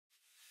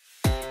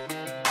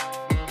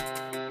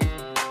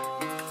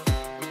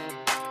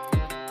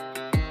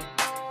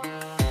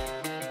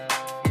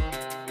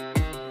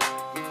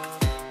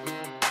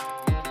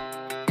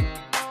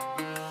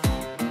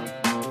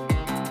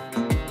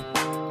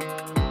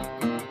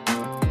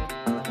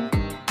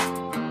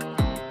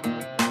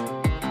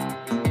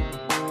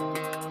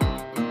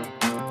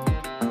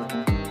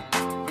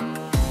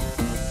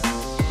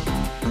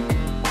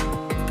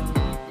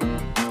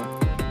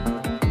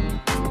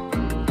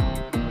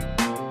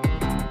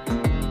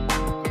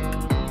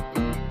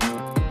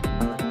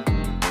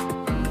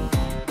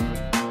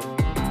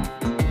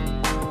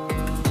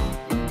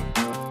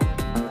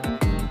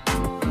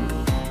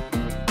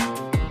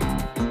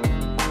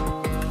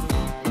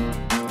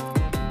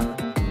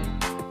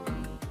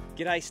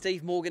G'day,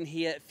 Steve Morgan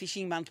here,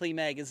 Fishing Monthly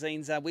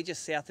Magazines. We're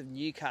just south of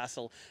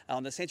Newcastle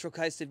on the central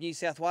coast of New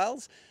South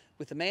Wales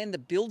with the man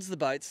that builds the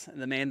boats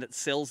and the man that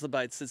sells the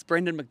boats. It's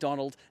Brendan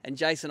McDonald and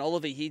Jason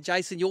Olivey here.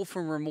 Jason, you're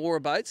from Remora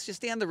Boats.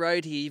 Just down the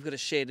road here, you've got a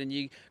shed and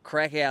you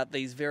crack out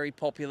these very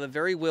popular,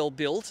 very well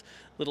built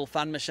little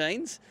fun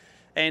machines.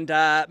 And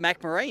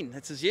Mac Marine,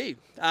 that's as you,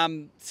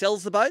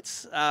 sells the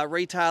boats.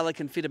 Retailer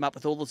can fit them up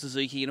with all the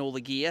Suzuki and all the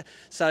gear.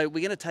 So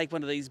we're going to take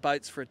one of these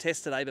boats for a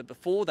test today, but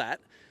before that,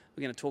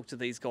 we're going to talk to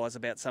these guys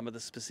about some of the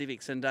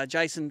specifics. And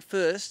Jason,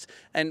 first,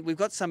 and we've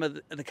got some of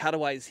the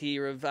cutaways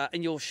here of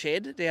in your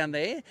shed down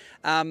there.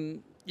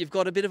 You've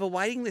got a bit of a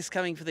waiting list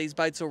coming for these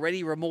boats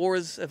already.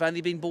 Remoras have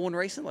only been born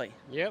recently.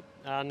 Yep,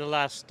 in the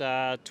last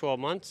 12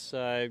 months,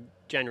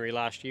 January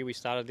last year we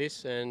started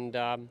this, and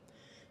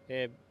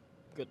yeah,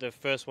 got the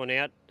first one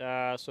out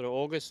sort of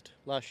August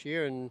last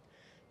year, and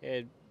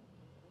yeah,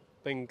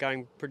 been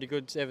going pretty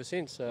good ever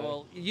since. So.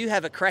 Well, you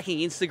have a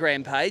cracking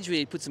Instagram page where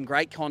you put some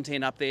great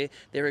content up there.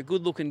 They're a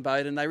good looking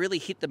boat and they really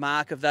hit the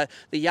mark of the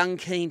young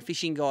keen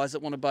fishing guys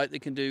that want a boat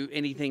that can do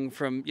anything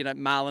from, you know,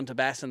 marlin to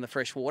bass in the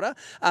freshwater.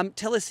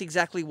 Tell us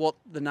exactly what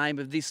the name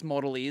of this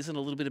model is and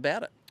a little bit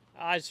about it.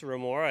 It's a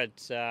Remora.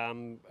 It's a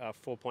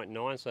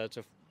 4.9, so it's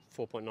a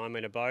 4.9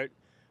 metre boat.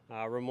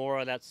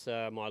 Remora, that's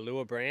my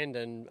lure brand,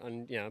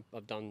 and you know,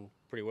 I've done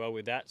pretty well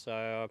with that.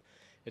 So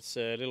it's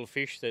a little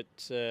fish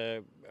that's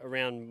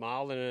around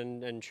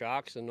marlin and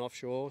sharks and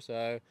offshore.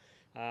 So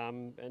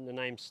and the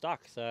name's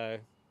stuck. So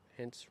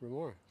hence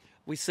Remora.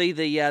 We see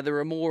the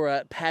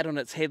Remora pad on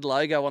its head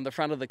logo on the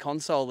front of the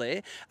console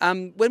there.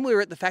 When we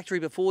were at the factory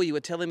before, you were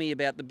telling me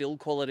about the build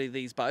quality of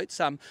these boats.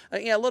 You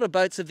know, a lot of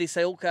boats of this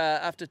ilk,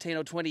 after 10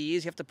 or 20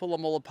 years, you have to pull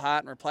them all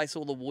apart and replace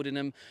all the wood in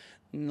them.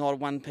 Not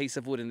one piece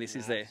of wood in this,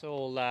 is there? It's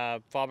all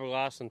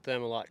fibreglass and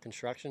thermalite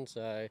construction.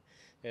 So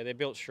yeah, they're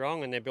built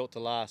strong and they're built to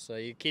last. So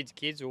your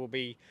kids will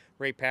be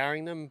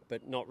repowering them,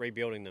 but not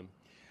rebuilding them.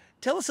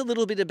 Tell us a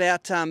little bit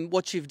about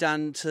what you've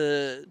done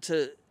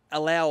to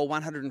allow a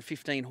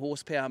 115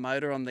 horsepower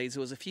motor on these.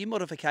 There was a few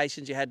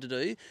modifications you had to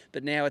do,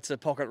 but now it's a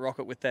pocket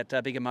rocket with that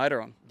bigger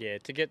motor on. Yeah,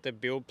 to get the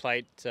build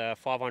plate,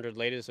 500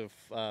 litres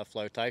of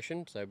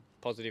flotation, so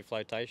positive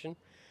flotation,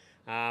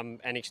 and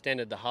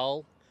extended the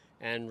hull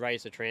and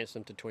raised the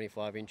transom to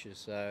 25 inches.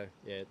 So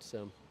yeah, it's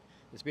a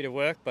bit of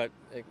work, but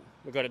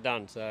we got it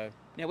done. So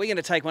now we're going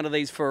to take one of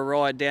these for a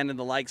ride down in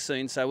the lake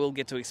soon, so we'll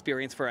get to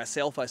experience for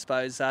ourselves, I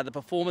suppose, the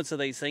performance of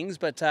these things.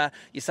 But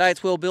you say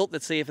it's well built.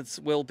 Let's see if it's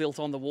well built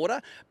on the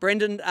water.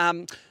 Brendan,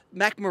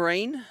 Mac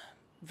Marine,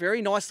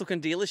 very nice looking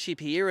dealership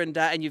here,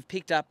 and you've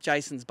picked up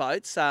Jason's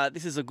boats.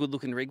 This is a good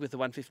looking rig with the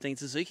 115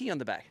 Suzuki on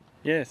the back.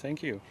 Yeah,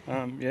 thank you.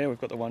 Yeah,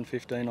 we've got the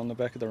 115 on the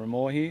back of the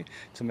Remora here.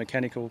 It's a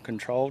mechanical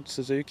controlled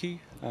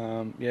Suzuki.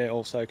 Yeah,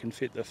 also can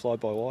fit the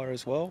fly-by-wire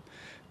as well.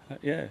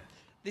 Yeah.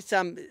 This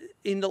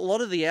in a lot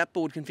of the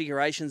outboard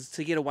configurations,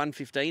 to get a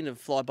 115 of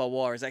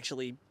fly-by-wire is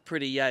actually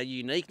pretty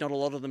unique. Not a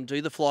lot of them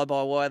do the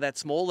fly-by-wire that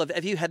small.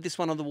 Have you had this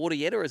one on the water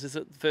yet, or is this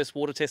the first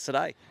water test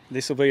today?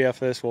 This will be our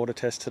first water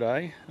test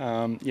today.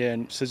 Yeah,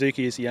 and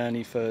Suzuki is the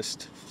only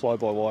first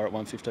fly-by-wire at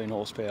 115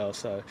 horsepower,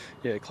 so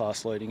yeah,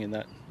 class leading in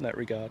that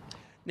regard.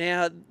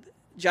 Now,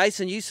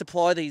 Jason, you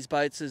supply these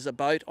boats as a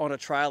boat on a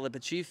trailer,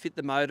 but you fit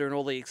the motor and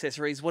all the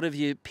accessories. What have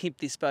you pimped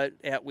this boat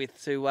out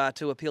with to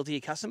appeal to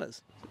your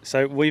customers?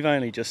 So we've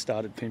only just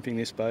started pimping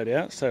this boat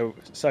out. So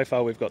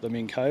far we've got the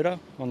Minn Kota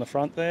on the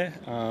front there.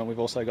 We've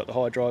also got the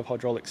high drive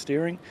hydraulic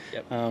steering.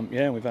 Yep.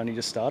 Yeah, we've only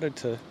just started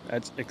to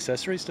add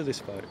accessories to this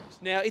boat.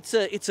 Now it's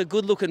a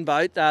good looking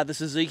boat. The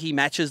Suzuki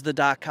matches the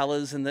dark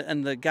colours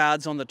and the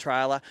guards on the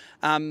trailer.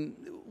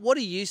 What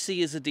do you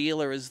see as a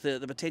dealer as the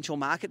potential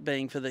market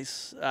being for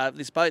this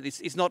boat?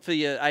 It's not for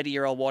your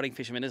 80-year-old whiting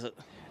fisherman, is it?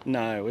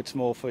 No, it's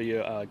more for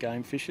your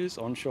game fishers,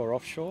 onshore,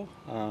 offshore.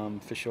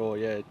 For sure,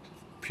 yeah.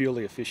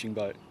 Purely a fishing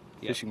boat,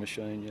 fishing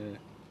machine, yeah.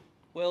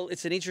 Well,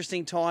 it's an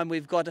interesting time.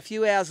 We've got a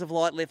few hours of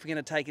light left. We're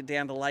going to take it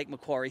down to Lake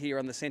Macquarie here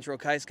on the Central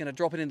Coast. Going to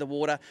drop it in the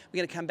water. We're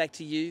going to come back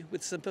to you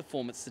with some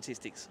performance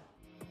statistics.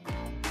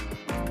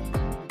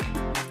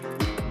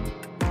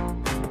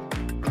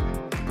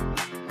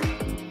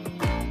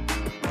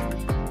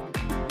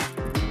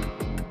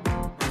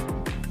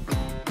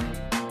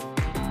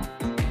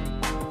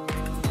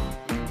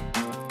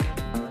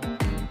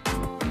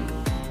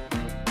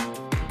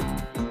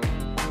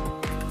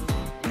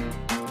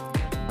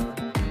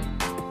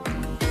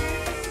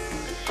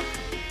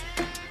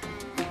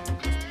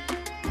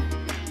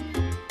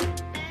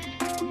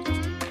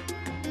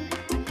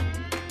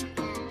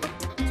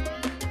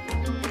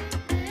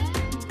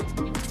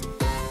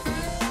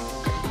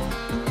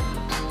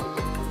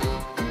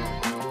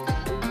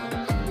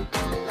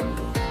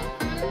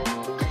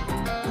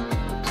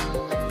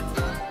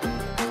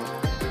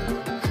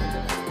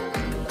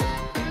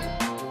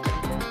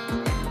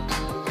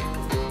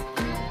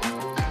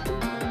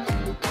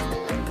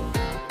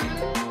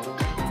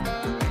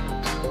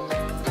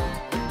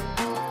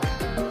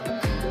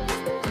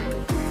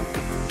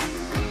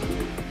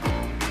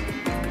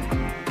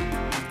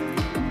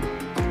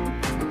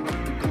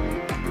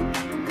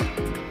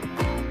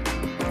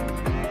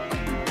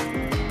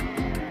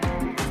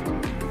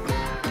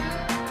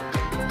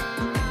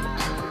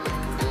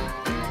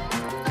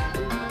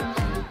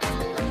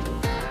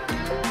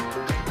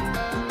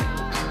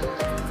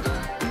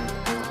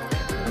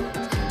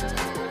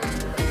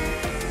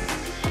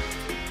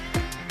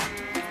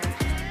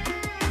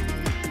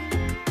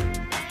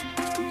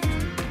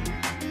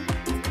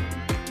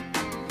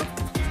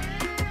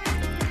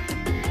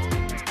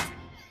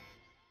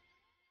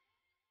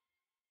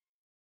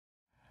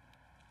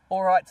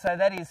 All right, so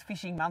that is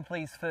Fishing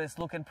Monthly's first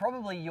look, and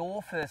probably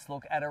your first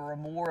look at a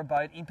Remora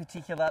boat, in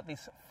particular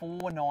this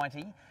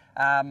 490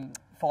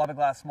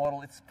 fiberglass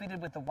model. It's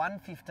fitted with the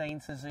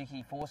 115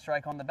 Suzuki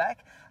 4-stroke on the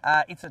back.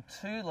 It's a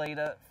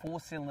 2-litre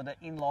 4-cylinder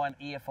inline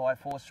EFI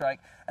 4-stroke,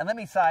 and let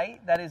me say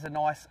that is a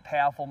nice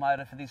powerful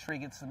motor for this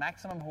rig. It's the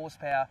maximum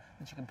horsepower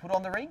that you can put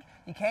on the rig.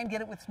 You can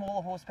get it with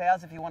smaller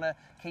horsepowers if you want to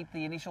keep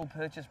the initial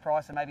purchase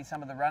price and maybe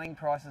some of the running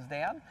prices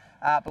down,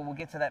 but we'll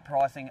get to that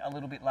pricing a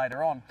little bit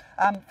later on.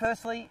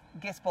 Firstly,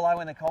 guess below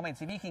in the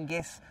comments if you can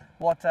guess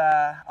what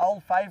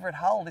old favourite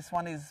hull this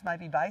one is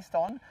maybe based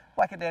on.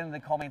 Whack it down in the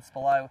comments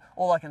below.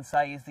 All I can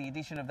say is the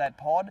addition of that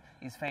pod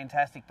is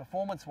fantastic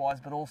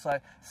performance-wise, but also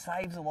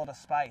saves a lot of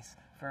space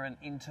for an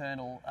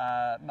internal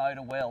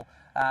motor well.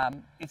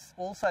 It's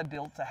also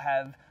built to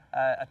have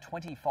a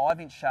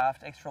 25-inch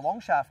shaft, extra long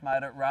shaft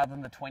motor, rather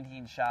than the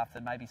 20-inch shaft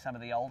that maybe some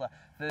of the older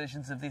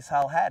versions of this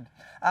hull had.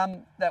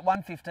 That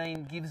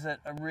 115 gives it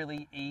a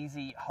really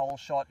easy hole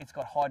shot. It's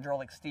got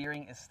hydraulic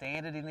steering as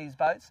standard in these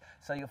boats,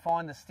 so you'll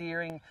find the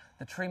steering,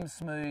 the trim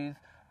smooth.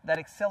 That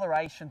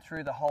acceleration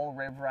through the whole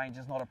rev range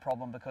is not a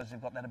problem because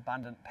you've got that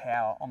abundant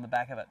power on the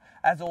back of it.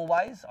 As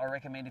always, I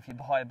recommend if you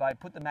buy a boat,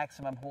 put the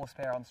maximum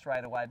horsepower on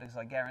straight away, because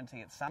I guarantee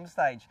at some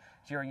stage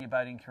during your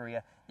boating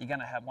career, you're going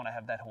to want to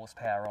have that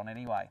horsepower on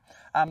anyway.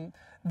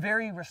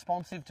 Very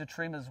responsive to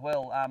trim as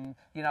well.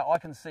 You know, I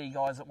can see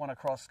guys that want to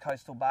cross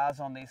coastal bars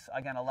on this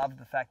are going to love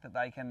the fact that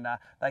they can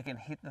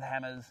hit the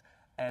hammers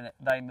and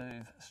they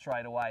move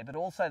straight away. But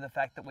also the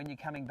fact that when you're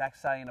coming back,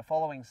 say, in a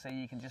following sea,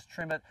 you can just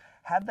trim it,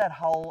 have that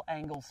whole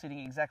angle sitting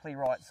exactly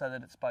right so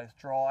that it's both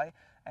dry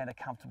and a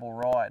comfortable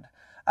ride.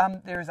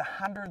 There is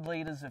 100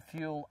 litres of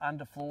fuel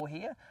underfloor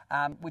here,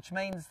 which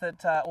means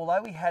that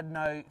although we had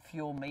no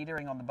fuel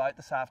metering on the boat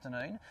this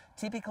afternoon,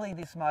 typically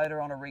this motor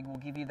on a rig will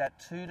give you that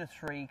 2 to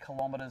 3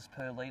 kilometres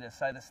per litre.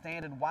 So the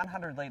standard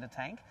 100 litre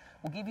tank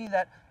will give you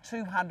that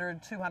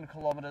 200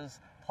 kilometres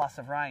plus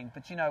of range.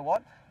 But you know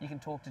what? You can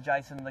talk to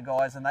Jason and the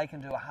guys and they can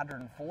do a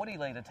 140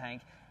 litre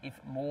tank if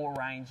more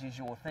range is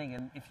your thing.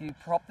 And if you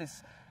prop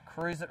this,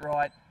 cruise it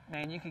right,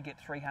 man, you could get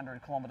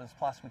 300 kilometres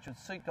plus, which would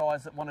suit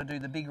guys that want to do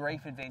the big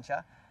reef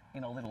adventure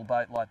in a little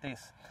boat like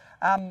this.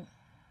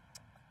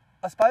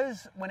 I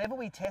suppose whenever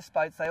we test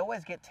boats, they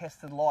always get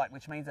tested light,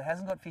 which means it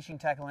hasn't got fishing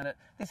tackle in it.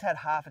 This had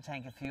half a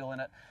tank of fuel in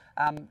it.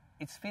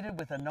 It's fitted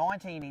with a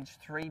 19-inch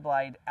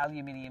 3-blade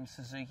aluminium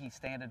Suzuki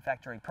standard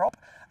factory prop,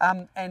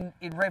 and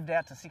it revved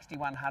out to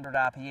 6,100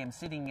 RPM,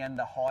 sitting in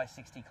the high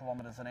 60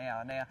 kilometres an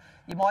hour. Now,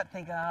 you might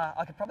think,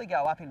 I could probably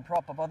go up in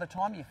prop, but by the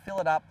time you fill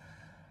it up,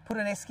 put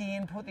an esky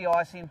in, put the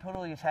ice in, put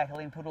all your tackle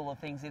in, put all the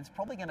things in, it's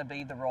probably going to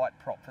be the right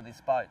prop for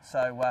this boat.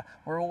 So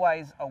we're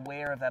always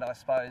aware of that, I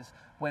suppose,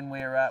 when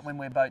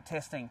we're boat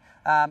testing.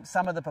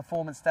 Some of the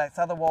performance stats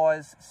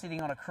otherwise, sitting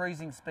on a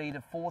cruising speed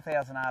of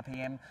 4,000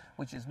 RPM,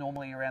 which is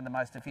normally around the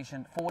most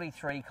efficient,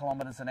 43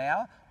 kilometres an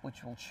hour,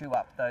 which will chew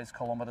up those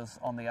kilometres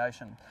on the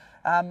ocean.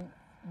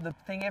 The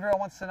thing everyone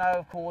wants to know,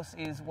 of course,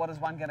 is what is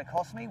one going to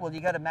cost me? Well, you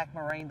go to Mac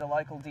Marine, the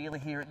local dealer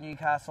here at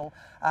Newcastle.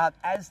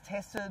 As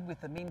tested with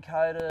the Minn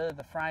Coda,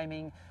 the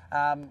framing,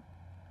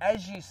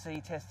 as you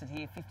see tested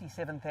here,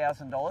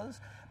 $57,000.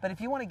 But if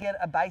you want to get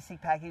a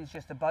basic package,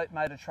 just a boat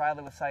motor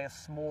trailer with, say, a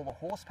smaller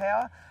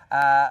horsepower,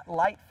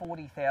 late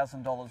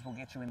 $40,000 will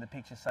get you in the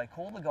picture. So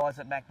call the guys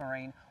at Mac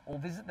Marine or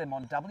visit them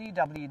on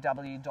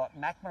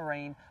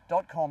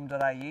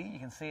www.macmarine.com.au. You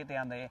can see it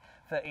down there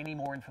for any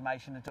more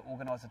information and to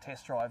organise a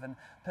test drive. And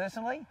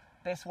personally,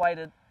 best way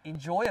to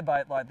enjoy a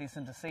boat like this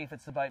and to see if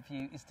it's the boat for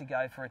you is to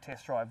go for a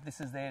test drive.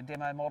 This is their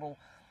demo model.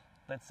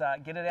 Let's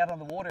get it out on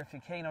the water. If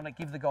you're keen on it,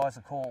 give the guys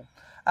a call.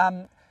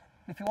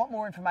 If you want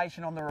more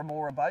information on the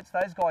Remora Boats,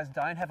 those guys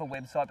don't have a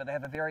website, but they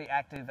have a very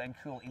active and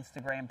cool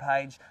Instagram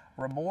page.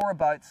 Remora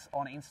Boats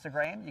on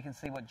Instagram. You can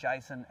see what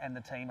Jason and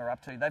the team are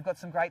up to. They've got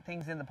some great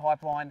things in the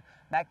pipeline.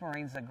 Mac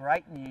Marine's a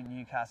great new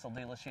Newcastle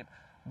dealership.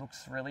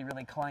 Looks really,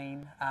 really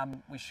clean.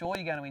 We're sure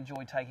you're going to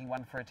enjoy taking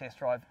one for a test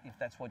drive if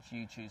that's what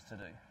you choose to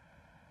do.